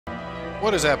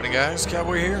What is happening, guys?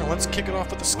 Cowboy here, and let's kick it off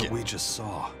with the skit. What we just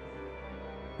saw.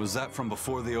 Was that from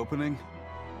before the opening?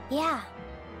 Yeah.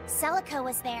 Celica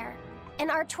was there,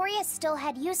 and Artorias still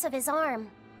had use of his arm.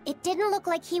 It didn't look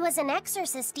like he was an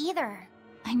exorcist either.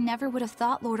 I never would have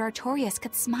thought Lord Artorias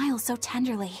could smile so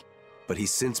tenderly. But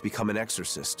he's since become an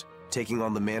exorcist, taking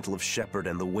on the mantle of shepherd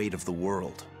and the weight of the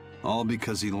world. All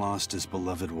because he lost his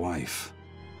beloved wife.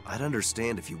 I'd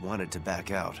understand if you wanted to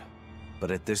back out, but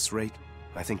at this rate,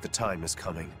 I think the time is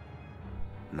coming.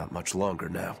 Not much longer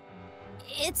now.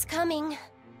 It's coming.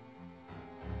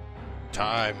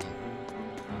 Time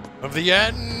of the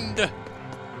end!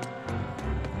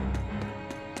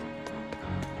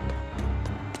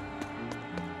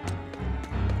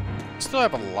 Still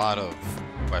have a lot of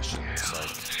questions,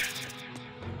 like,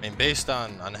 I mean, based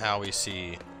on how we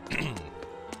see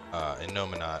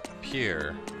Inomata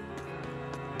appear,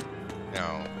 you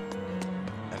know,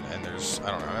 and there's,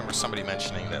 I don't know, I remember somebody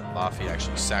mentioning that Laffy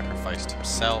actually sacrificed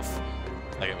himself,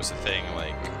 like it was a thing,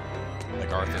 like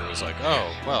Arthur was like,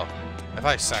 oh, well, if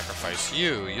I sacrifice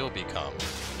you, you'll become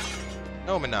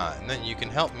Inomata, and then you can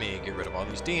help me get rid of all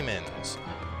these demons.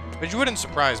 Which wouldn't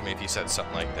surprise me if he said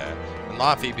something like that. And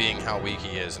Laffy, being how weak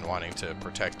he is and wanting to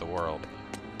protect the world,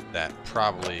 that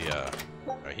probably,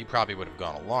 he probably would have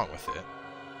gone along with it.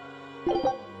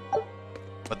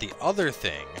 But the other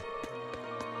thing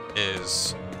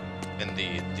is, in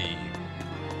the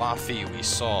Laffy we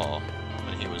saw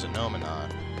when he was a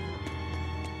Inomata,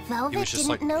 Velvet didn't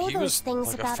like, know he those was things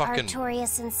like about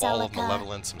Artorias and ball of Celica,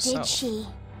 malevolence did himself. she?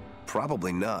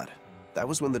 Probably not. That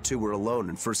was when the two were alone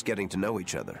and first getting to know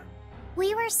each other.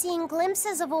 We were seeing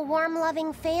glimpses of a warm,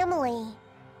 loving family.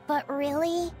 But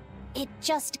really, it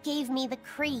just gave me the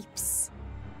creeps.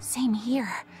 Same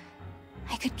here.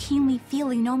 I could keenly feel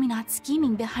Inomata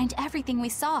scheming behind everything we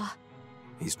saw.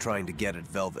 He's trying to get at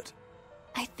Velvet.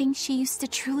 I think she used to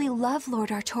truly love Lord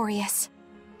Artorias.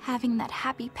 Having that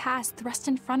happy past thrust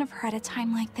in front of her at a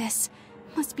time like this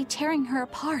must be tearing her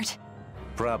apart.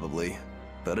 Probably.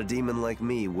 But a demon like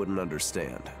me wouldn't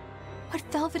understand. What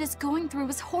Velvet is going through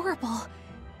is horrible.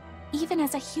 Even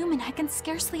as a human, I can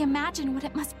scarcely imagine what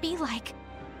it must be like.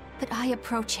 But I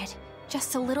approach it,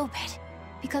 just a little bit,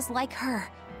 because like her,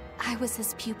 I was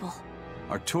his pupil.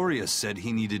 Artorias said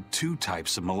he needed 2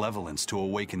 types of malevolence to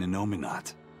awaken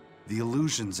Inomata. The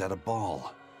illusions at a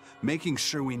ball, making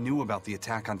sure we knew about the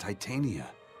attack on Titania,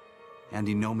 and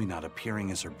Inomata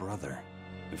appearing as her brother.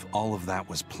 If all of that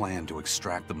was planned to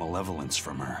extract the malevolence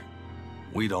from her,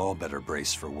 we'd all better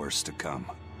brace for worse to come.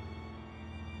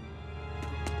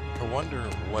 I wonder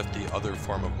what the other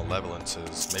form of malevolence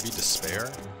is. Maybe despair?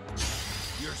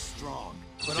 You're strong.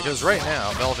 Because right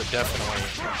now, Velvet definitely,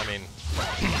 I mean,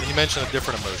 you mentioned the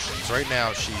different emotions. Right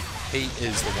now, hate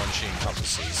is the one she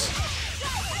encompasses.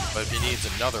 But if he needs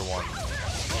another one,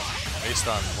 based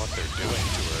on what they're doing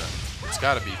to her, it's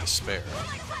gotta be despair.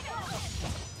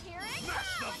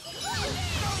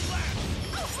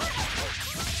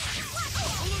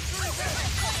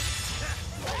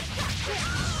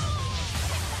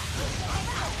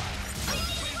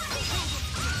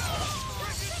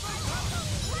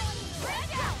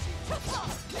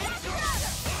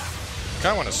 I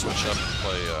kinda wanna switch up and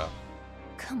play,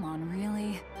 Come on,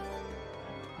 really?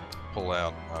 pull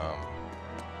out,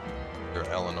 their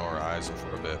Eleanor eyes a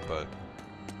little bit, but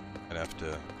I'd have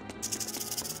to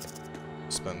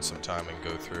spend some time and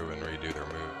go through and redo their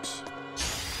moves.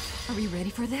 Are we ready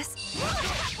for this?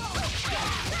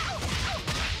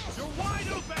 You're wide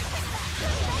open!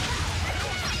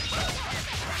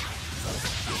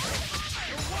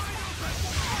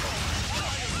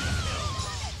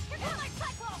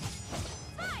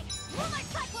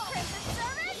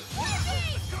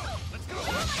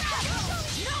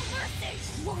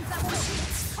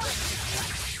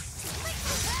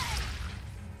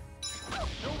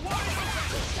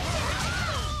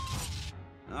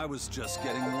 I was just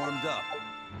getting warmed up.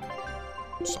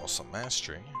 Saw some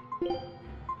mastery.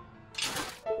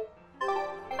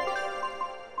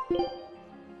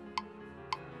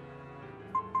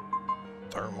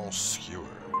 Thermal skewer.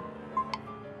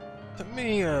 Let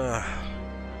me,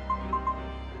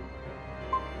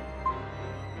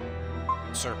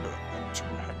 Serpent, enter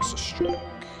Hexa Strike.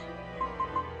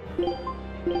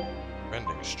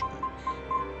 Bending Strike.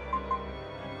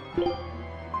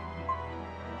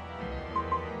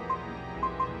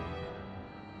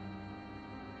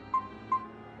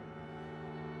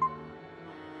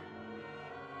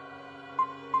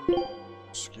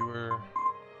 Skewer.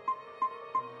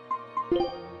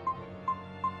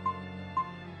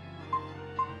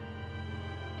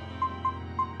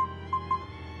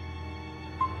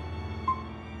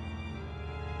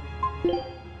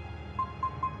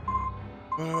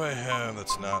 What do I have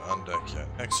that's not on deck yet?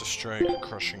 Extra strike,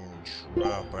 crushing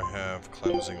drop. I have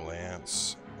cleansing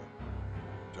lance.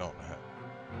 Don't have.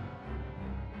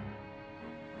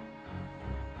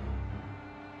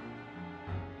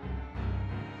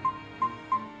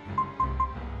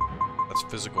 That's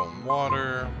physical and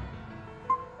water.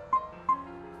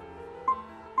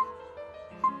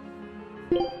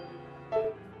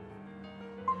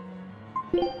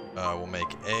 We'll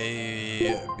make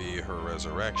A be her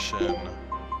resurrection.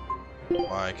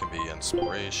 Y can be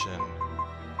inspiration.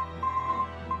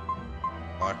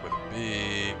 Block with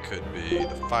B could be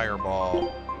the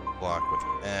fireball. Block with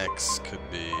X could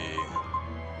be...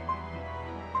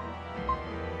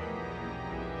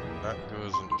 That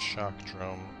goes into shock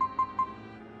drum.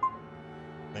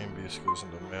 Flame beast goes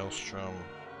into maelstrom.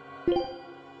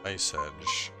 Ice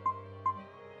edge.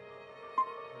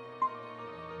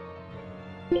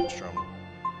 Maelstrom.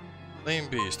 Flame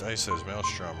beast, ice edge,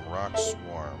 maelstrom, rock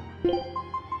swarm.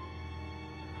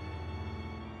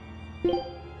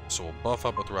 So we'll buff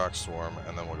up with rock swarm,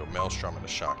 and then we'll go maelstrom into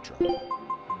shock drum.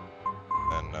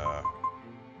 Then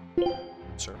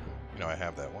serpent. You know I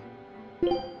have that one.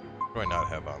 What do I not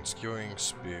have on? Skewing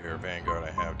spear, vanguard.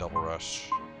 I have double rush.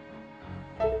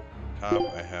 Top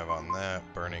I have on that.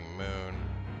 Burning moon.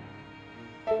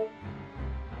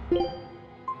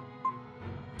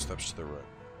 Steps to the right.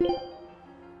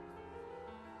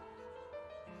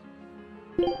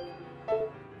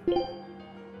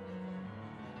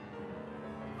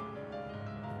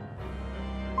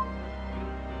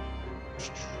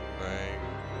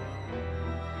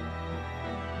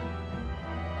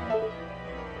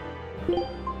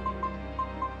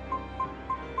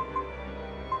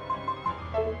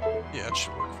 Yeah, it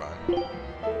should work fine.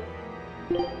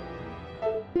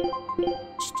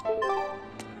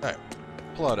 Alright,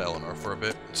 pull out Eleanor for a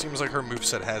bit. It seems like her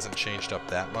moveset hasn't changed up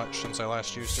that much since I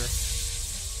last used her.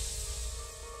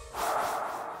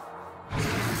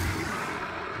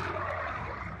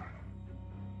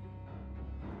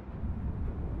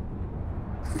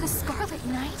 The Scarlet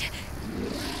Knight?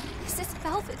 This is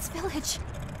Velvet's village.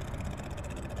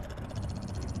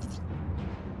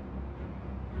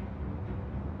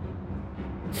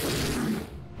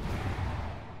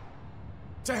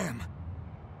 Damn!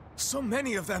 So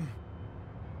many of them!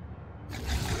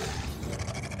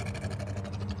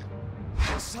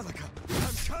 Celica,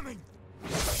 I'm coming!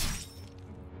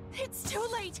 It's too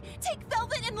late! Take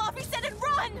Velvet and Laphicet and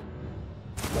run!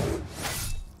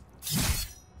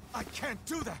 I can't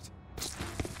do that!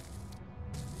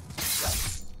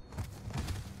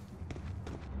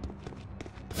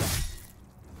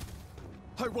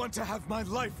 I want to have my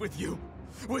life with you,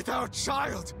 with our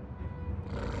child!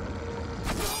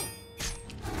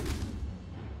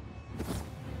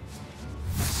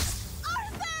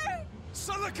 Arthur!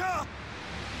 Celica!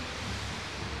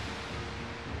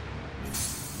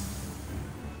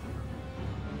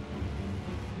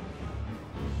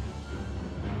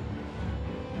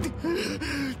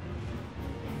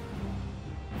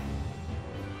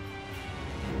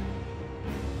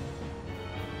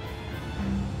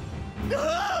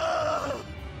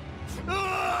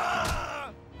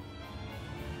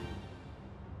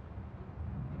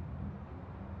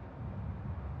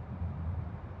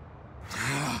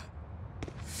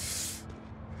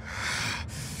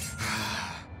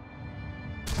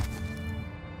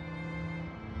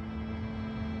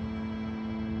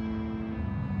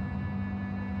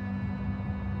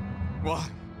 Why?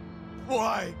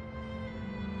 Why?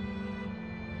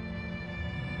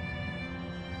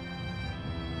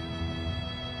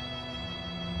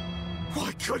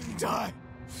 Why couldn't I?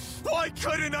 Why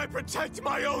couldn't I protect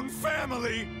my own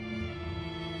family?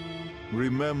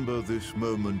 Remember this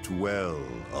moment well,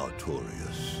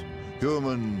 Artorias.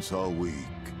 Humans are weak,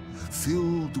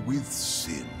 filled with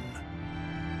sin.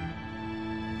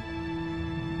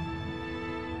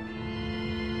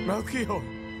 Melchior.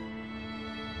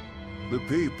 The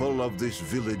people of this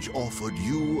village offered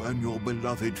you and your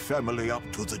beloved family up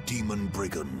to the demon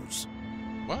brigands.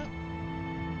 What?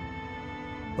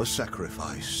 A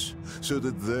sacrifice, so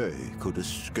that they could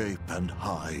escape and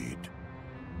hide.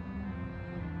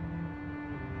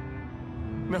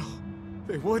 No,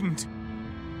 they wouldn't.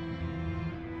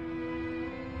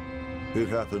 It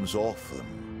happens often.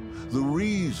 The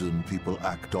reason people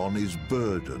act on is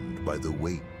burdened by the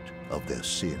weight of their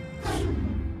sins.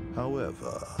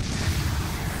 However,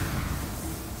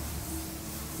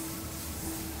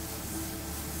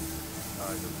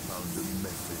 I have found a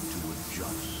method to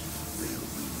adjust their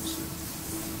reason.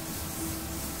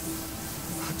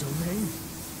 A domain?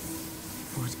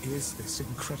 What is this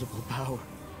incredible power?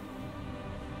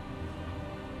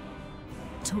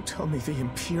 Don't tell me the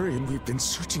Empyrean we've been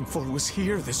searching for was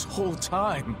here this whole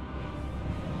time.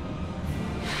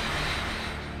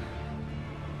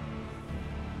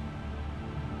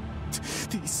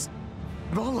 These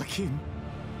Malachim.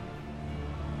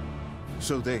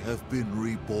 So they have been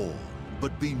reborn,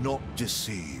 but be not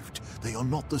deceived. They are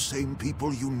not the same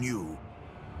people you knew.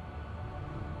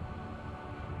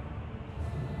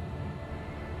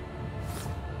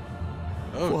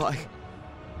 Oh. Why?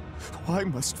 Why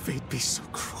must fate be so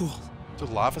cruel? So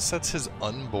Laphicet's his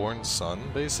unborn son,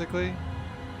 basically?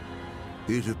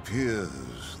 It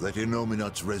appears that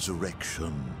Inominat's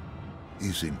resurrection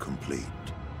is incomplete.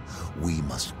 We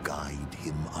must guide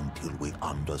him until we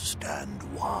understand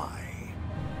why.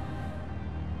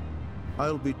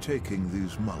 I'll be taking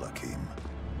these Malachim.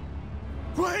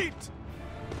 Wait!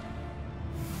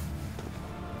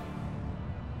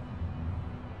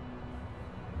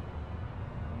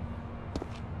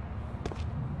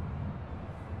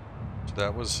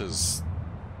 That was his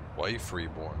wife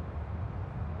reborn.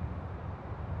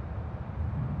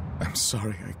 I'm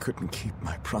sorry I couldn't keep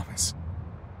my promise.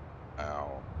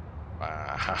 Ow.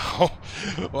 Wow.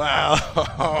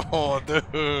 Wow,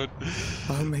 dude.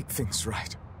 I'll make things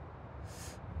right.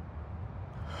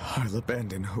 I'll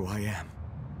abandon who I am.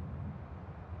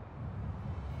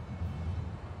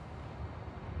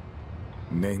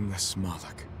 Nameless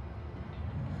Malak.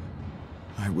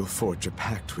 I will forge a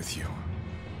pact with you.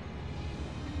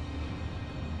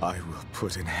 I will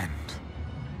put an end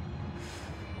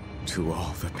to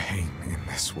all the pain in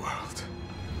this world.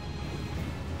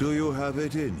 Do you have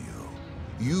it in you?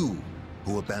 You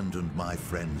who abandoned my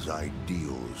friend's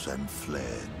ideals and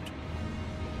fled.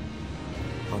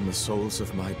 On the souls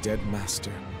of my dead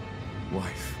master,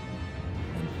 wife,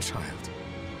 and child.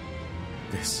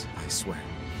 This I swear.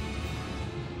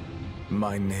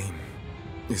 My name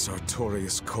is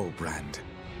Artorius Colbrand.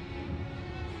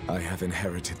 I have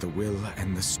inherited the will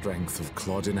and the strength of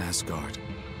Claudin Asgard,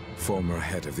 former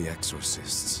head of the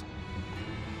Exorcists.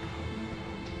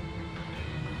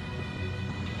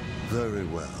 Very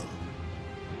well.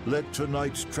 Let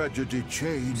tonight's tragedy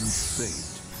change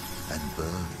fate and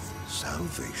birth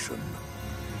salvation.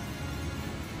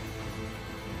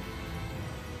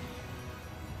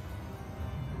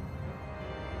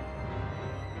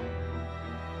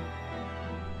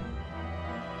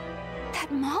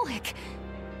 That Moloch,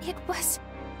 it was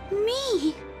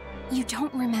me. You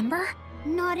don't remember?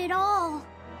 Not at all.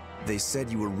 They said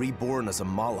you were reborn as a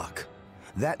Malak.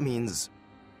 That means...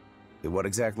 what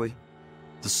exactly?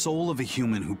 The soul of a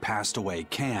human who passed away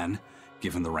can,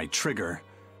 given the right trigger,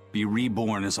 be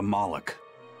reborn as a Moloch.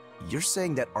 You're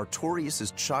saying that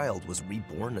Artorius' child was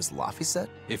reborn as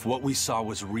Laphicet? If what we saw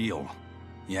was real,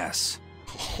 yes.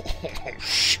 Oh,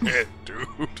 shit, dude.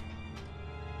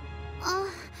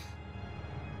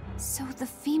 So the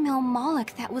female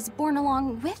Moloch that was born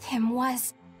along with him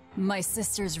was... My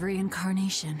sister's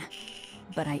reincarnation,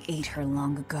 but I ate her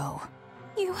long ago.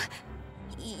 You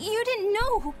didn't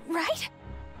know, right?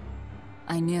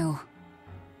 I knew.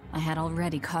 I had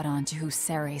already caught on to who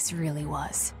Ceres really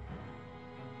was.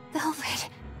 Velvet.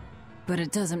 But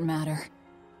it doesn't matter.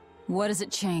 What does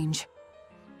it change?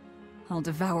 I'll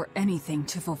devour anything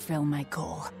to fulfill my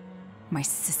goal. My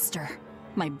sister,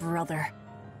 my brother,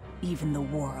 even the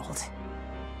world.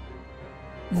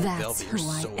 That's Velvet, who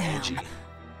you're I so am. edgy.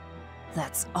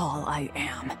 That's all I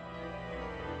am.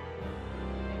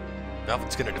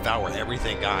 Velvet's gonna devour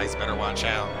everything, guys. Better watch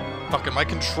out. Fucking my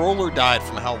controller died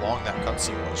from how long that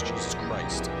cutscene was. Jesus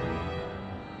Christ.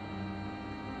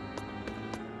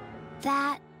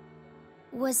 That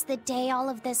was the day all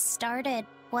of this started,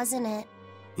 wasn't it?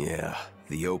 Yeah,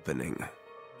 the opening.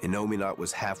 Inominat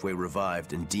was halfway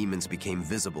revived and demons became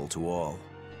visible to all.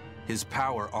 His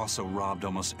power also robbed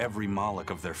almost every Moloch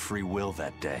of their free will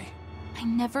that day. I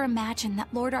never imagined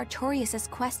that Lord Artorius'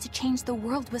 quest to change the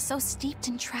world was so steeped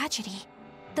in tragedy.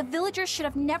 The villagers should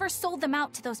have never sold them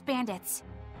out to those bandits.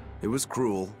 It was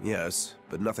cruel, yes,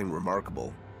 but nothing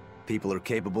remarkable. People are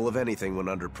capable of anything when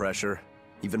under pressure.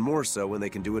 Even more so when they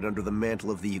can do it under the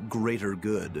mantle of the greater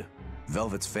good.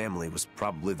 Velvet's family was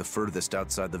probably the furthest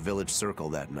outside the village circle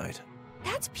that night.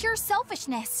 That's pure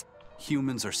selfishness.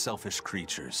 Humans are selfish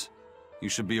creatures. You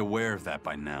should be aware of that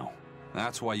by now.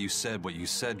 That's why you said what you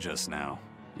said just now,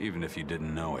 even if you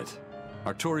didn't know it.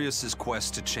 Artorius'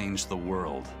 quest to change the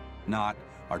world, not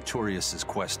Artorius'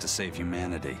 quest to save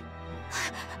humanity.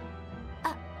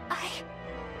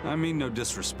 I mean no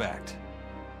disrespect.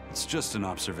 It's just an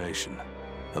observation.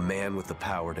 A man with the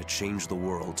power to change the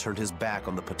world turned his back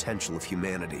on the potential of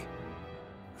humanity.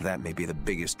 That may be the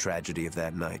biggest tragedy of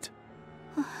that night.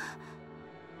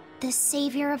 The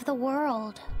savior of the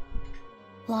world.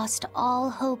 lost all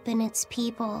hope in its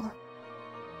people.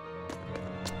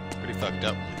 Pretty fucked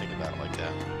up when you think about it like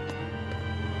that.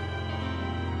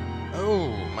 Oh,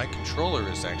 my controller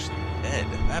is actually dead.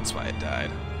 That's why it died.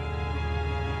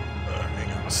 Hang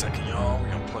on a second, y'all.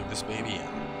 We're gonna plug this baby in.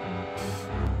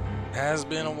 Has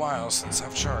been a while since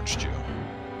I've charged you.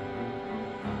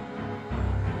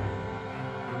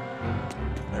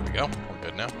 There we go. We're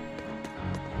good now.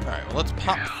 Alright, well, let's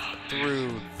pop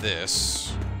through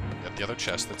this. Got the other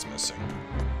chest that's missing.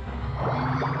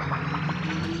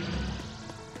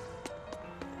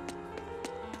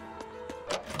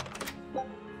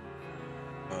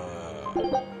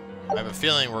 I have a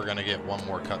feeling we're gonna get one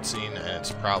more cutscene, and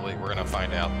it's probably we're gonna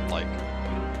find out like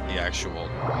the actual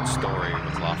story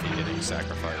with Laufey getting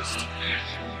sacrificed.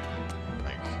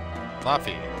 Like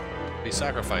Laufey be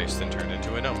sacrificed and turned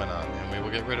into an Omenon, and we will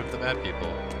get rid of the bad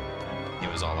people. He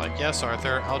was all like, "Yes,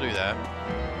 Arthur, I'll do that."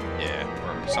 Yeah,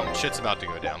 or some shit's about to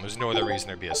go down. There's no other reason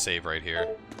there'd be a save right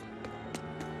here.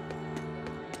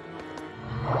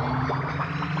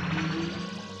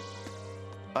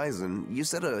 Eisen, you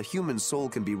said a human soul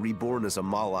can be reborn as a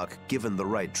Malak given the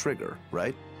right trigger,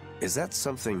 right? Is that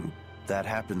something that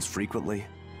happens frequently?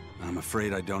 I'm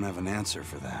afraid I don't have an answer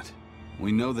for that.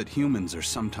 We know that humans are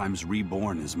sometimes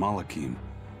reborn as Malakim,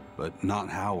 but not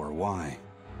how or why.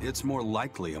 It's more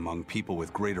likely among people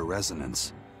with greater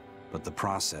resonance, but the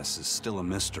process is still a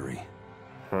mystery.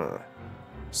 Huh.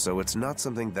 So it's not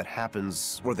something that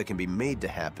happens, or that can be made to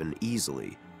happen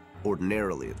easily,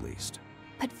 ordinarily at least.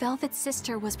 But Velvet's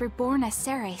sister was reborn as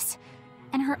Ceres,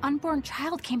 and her unborn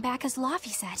child came back as Laufey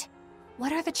said.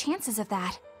 What are the chances of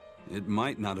that? It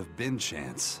might not have been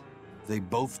chance. They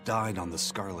both died on the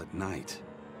Scarlet Night.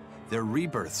 Their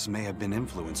rebirths may have been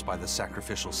influenced by the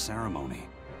sacrificial ceremony.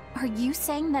 Are you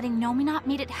saying that Innominat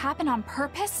made it happen on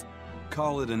purpose?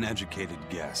 Call it an educated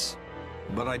guess.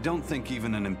 But I don't think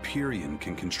even an Empyrean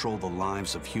can control the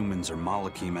lives of humans or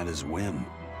Malakim at his whim.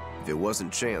 If it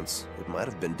wasn't chance, it might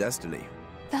have been destiny.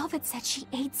 Velvet said she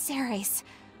ate Ceres,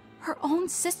 her own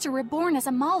sister reborn as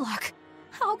a Malak.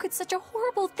 How could such a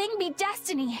horrible thing be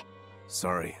destiny?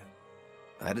 Sorry.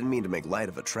 I didn't mean to make light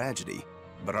of a tragedy,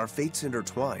 but our fates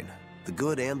intertwine, the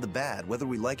good and the bad, whether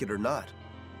we like it or not.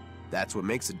 That's what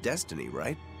makes it destiny,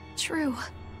 right? True.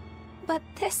 But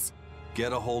this...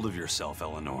 Get a hold of yourself,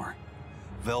 Eleanor.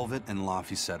 Velvet and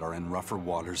Laufey are in rougher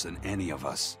waters than any of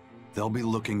us. They'll be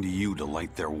looking to you to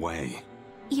light their way.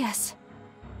 Yes.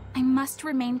 I must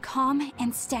remain calm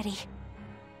and steady.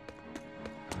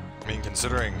 I mean,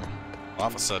 considering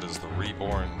Laufey is the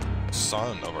reborn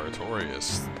son of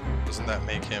Artorias, doesn't that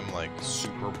make him, like,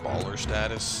 super baller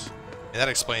status? And that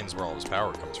explains where all his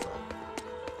power comes from.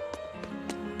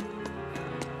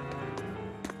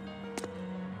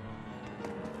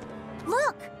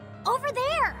 Look! Over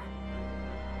there!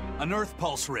 An Earth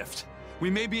Pulse Rift. We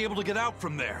may be able to get out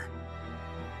from there.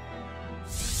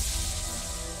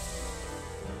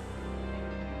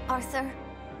 Arthur,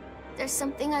 there's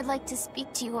something I'd like to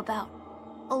speak to you about.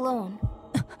 Alone.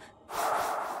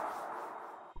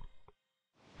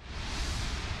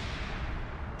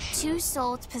 Two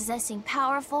souls possessing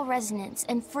powerful resonance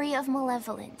and free of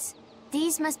malevolence.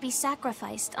 These must be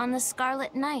sacrificed on the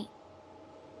Scarlet Night.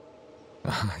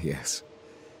 Ah, yes.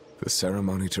 The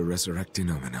ceremony to resurrect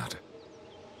Innominat.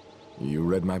 You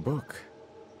read my book.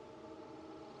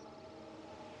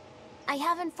 I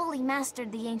haven't fully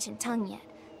mastered the ancient tongue yet,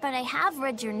 but I have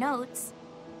read your notes.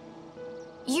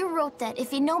 You wrote that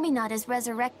if Innominat is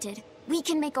resurrected, we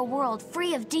can make a world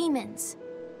free of demons.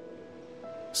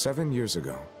 7 years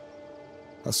ago,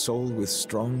 a soul with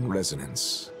strong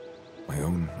resonance, my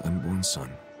own unborn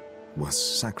son, was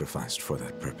sacrificed for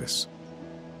that purpose.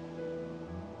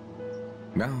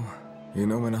 Now,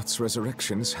 Innominat's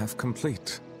resurrection is half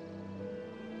complete.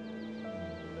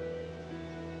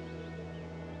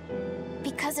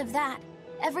 Because of that,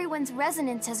 everyone's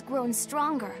resonance has grown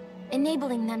stronger,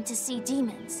 enabling them to see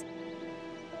demons.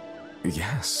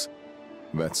 Yes,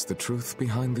 that's the truth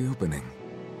behind the opening.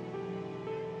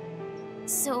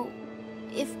 So,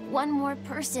 if one more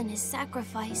person is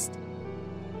sacrificed...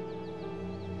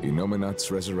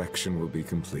 Innominat's resurrection will be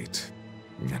complete,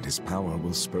 and his power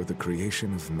will spur the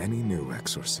creation of many new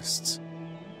exorcists.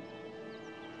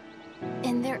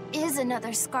 And there is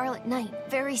another Scarlet Night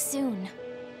very soon.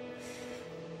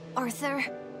 Arthur,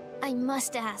 I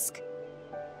must ask.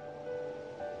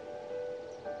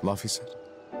 Laufey said.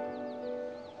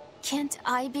 Can't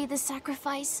I be the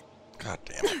sacrifice? God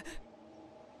damn it.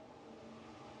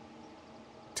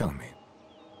 Tell me,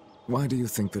 why do you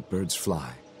think that birds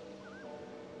fly?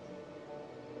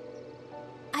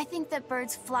 I think that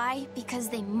birds fly because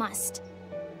they must.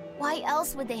 Why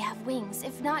else would they have wings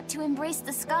if not to embrace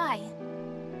the sky?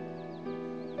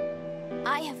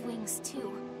 I have wings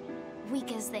too,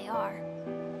 weak as they are.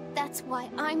 That's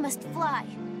why I must fly,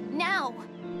 now!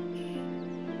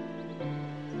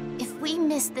 If we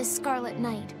miss this Scarlet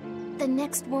Night, the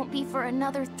next won't be for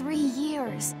another 3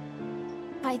 years.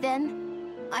 By then,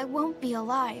 I won't be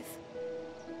alive.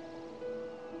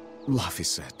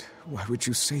 Laphicet, why would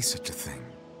you say such a thing?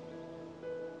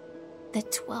 The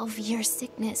 12-year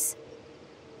sickness.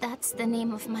 That's the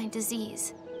name of my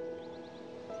disease.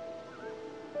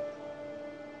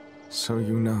 So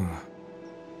you know.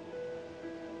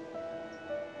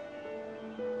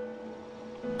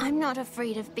 I'm not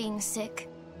afraid of being sick.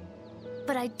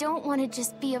 But I don't want to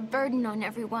just be a burden on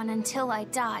everyone until I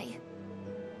die.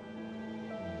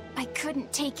 I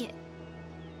couldn't take it.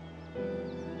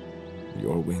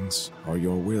 Your wings are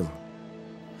your will.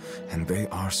 And they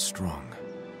are strong.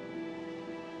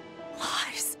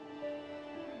 Lars.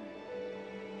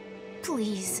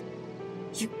 Please.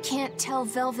 You can't tell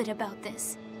Velvet about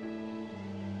this.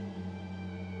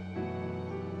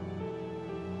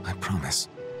 I promise.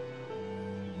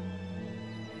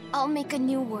 I'll make a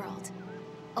new world.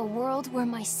 A world where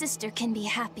my sister can be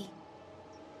happy.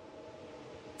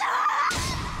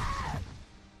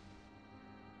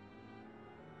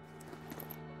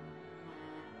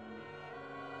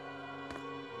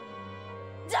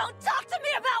 Don't talk to me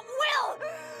about will!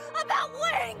 About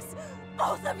wings!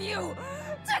 Both of you!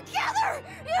 Together!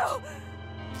 You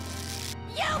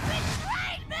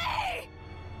betrayed me!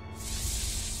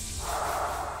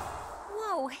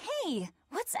 Whoa, hey!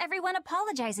 What's everyone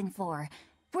apologizing for?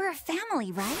 We're a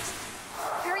family, right?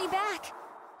 Hurry back.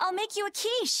 I'll make you a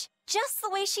quiche, just the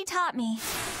way she taught me.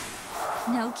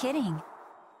 No kidding.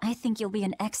 I think you'll be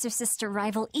an exorcist to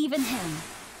rival even him.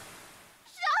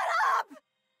 Shut up!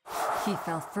 He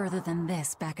fell further than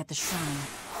this back at the shrine.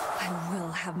 I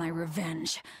will have my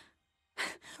revenge.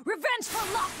 Revenge for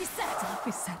Laphicet!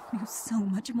 Laphicet knew so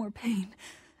much more pain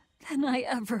than I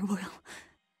ever will.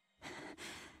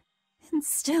 And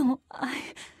still,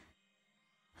 I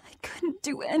couldn't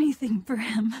do anything for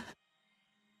him.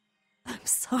 I'm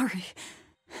sorry.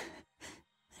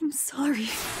 I'm sorry.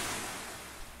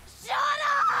 Shut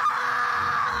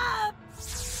up!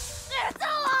 It's a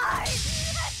lie! A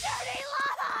dirty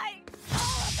lie!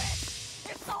 All of it!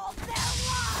 It's all their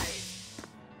lies!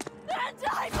 And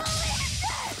I believed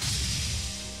it!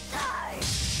 Die!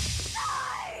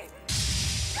 Die!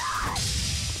 Die!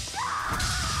 Die!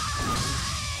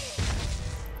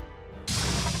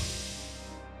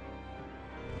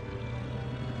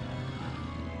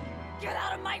 Get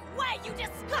out of my way, you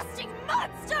disgusting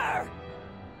monster!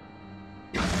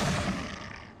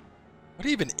 What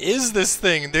even is this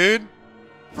thing, dude?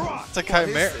 It's a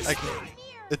chimera.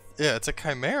 Yeah, it's a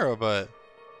chimera, but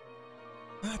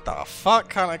what the fuck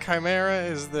kind of chimera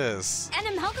is this? An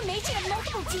amalgamation of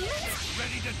multiple demons?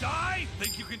 Ready to die?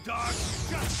 Think you can dodge?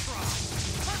 Just try.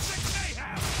 Perfect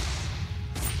mayhem!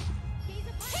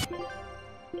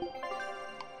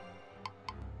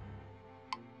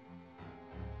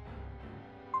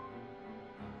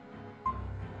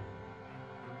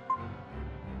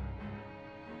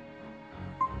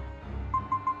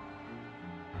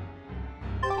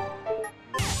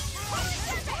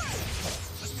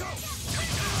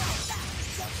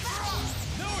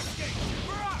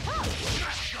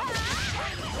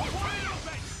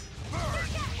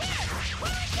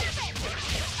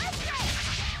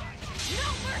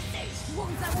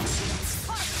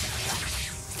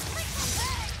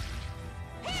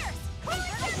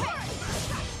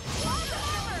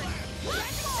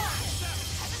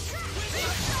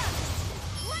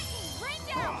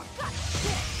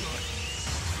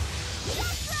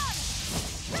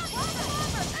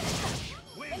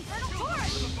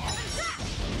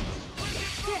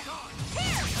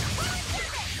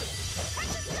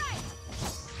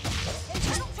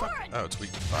 Oh, it's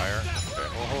weak to fire? Okay,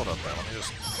 well hold up then, let me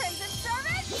just... Crimson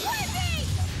Servant, Lightning!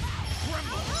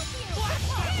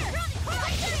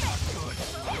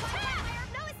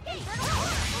 No escape!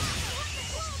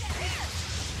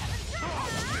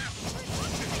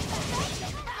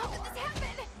 How did this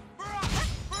happen?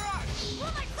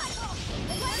 Moonlight cycle!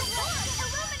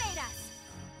 Illuminate us!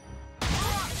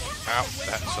 Ow,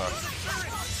 that sucked.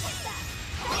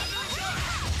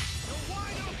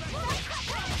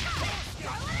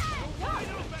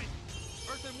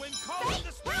 Earth and wind call in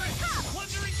the spirit!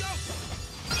 Wandering ghost!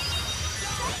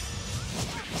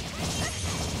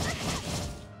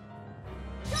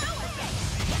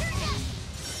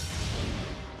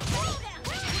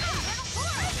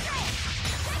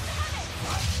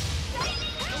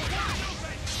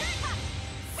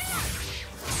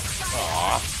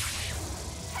 Aww.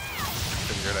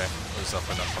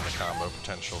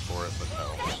 potential for it, but no.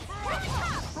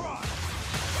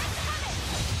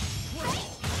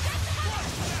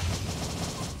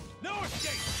 No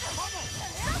escape!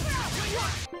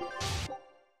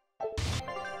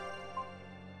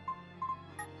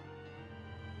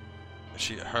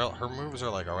 Her moves are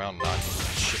like around knocking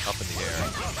shit up in the air. I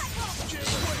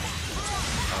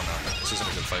don't know. This isn't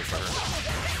a good fight for her.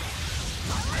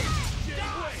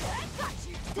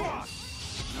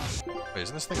 Wait,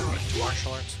 isn't this thing weak to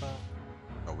martial arts though?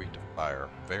 No, weak to fire.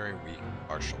 Very weak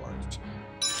martial arts.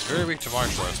 It's very weak to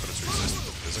martial arts, but it's resistant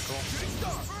to physical.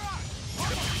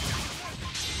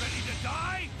 Ready to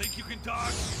die? Think you can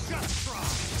dodge? Just try!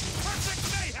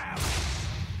 Perfect mayhem!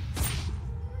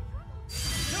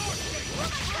 No escape!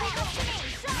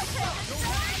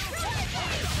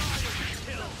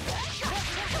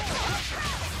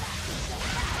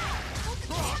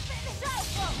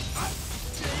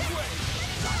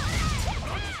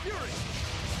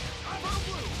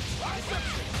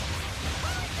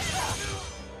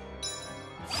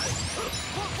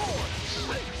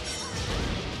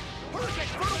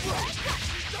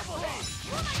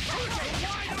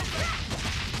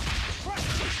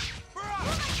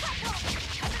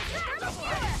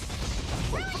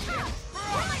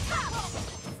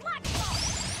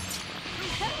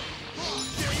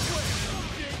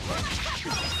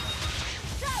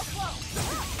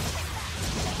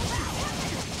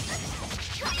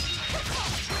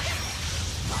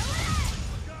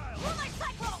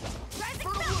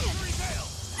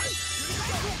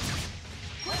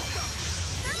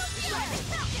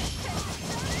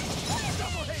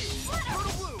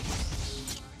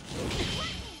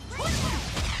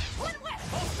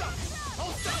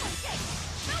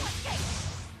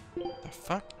 The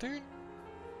fuck, dude?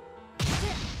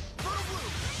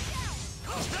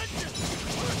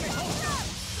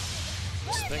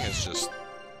 This thing is just...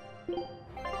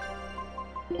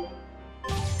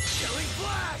 Killing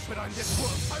flash! But I'm this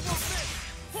close! I won't miss!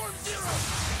 Form zero!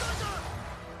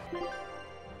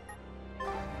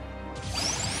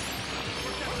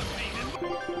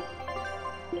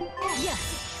 Yes.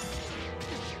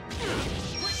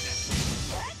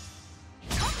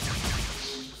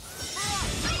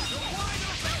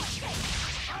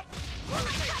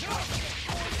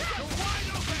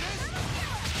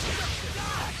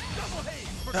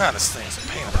 God, this thing is a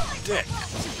pain in the dick.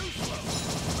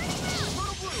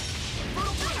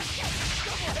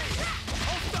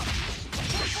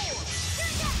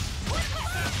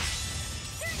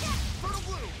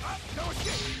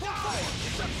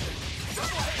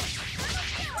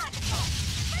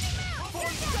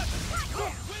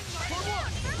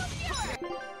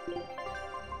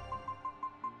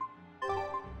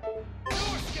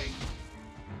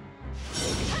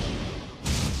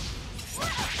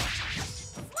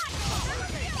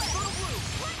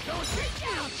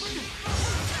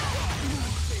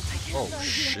 Oh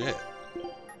shit.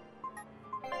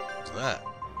 What's that?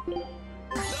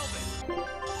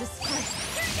 Disgrace.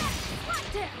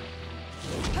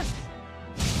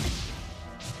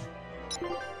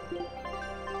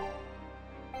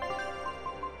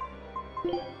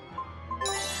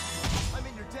 I'm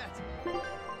in your debt.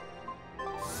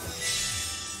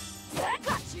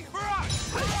 Got you. I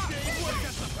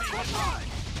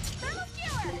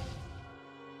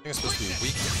think it's supposed to be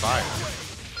weak to fire.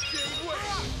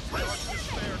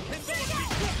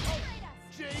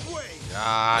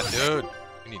 Ah, dude.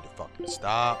 You need to fucking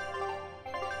stop.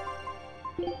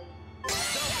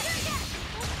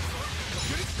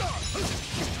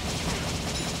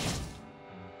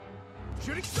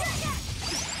 Shooting star!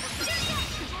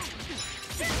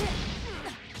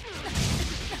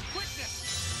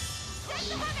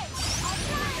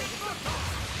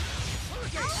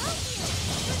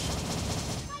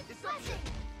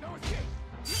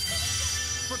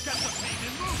 Forget the pain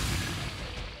and move!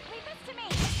 Leave this to me.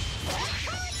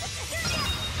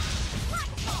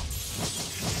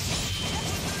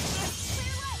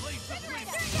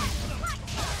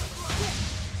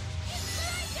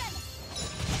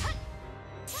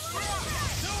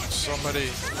 Somebody.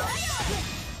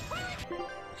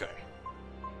 Okay.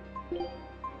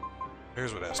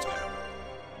 Here's what has to happen.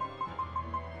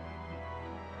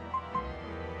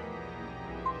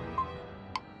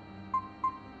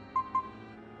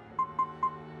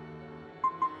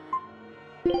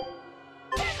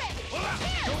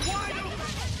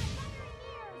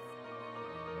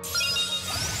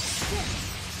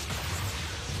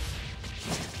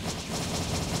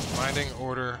 Finding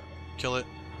order, kill it,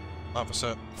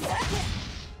 opposite.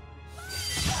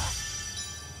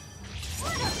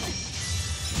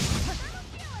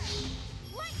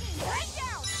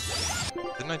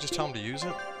 Didn't I just tell him to use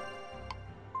it?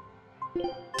 You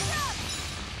wronged me!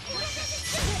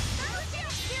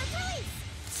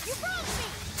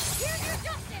 Here's your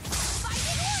justice!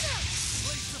 Fighting order!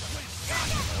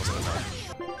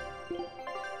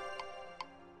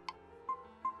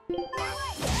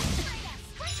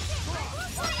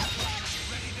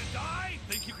 Ready to die?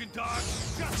 Think you can dodge?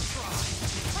 Just try!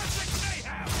 Perfect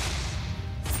mayhem!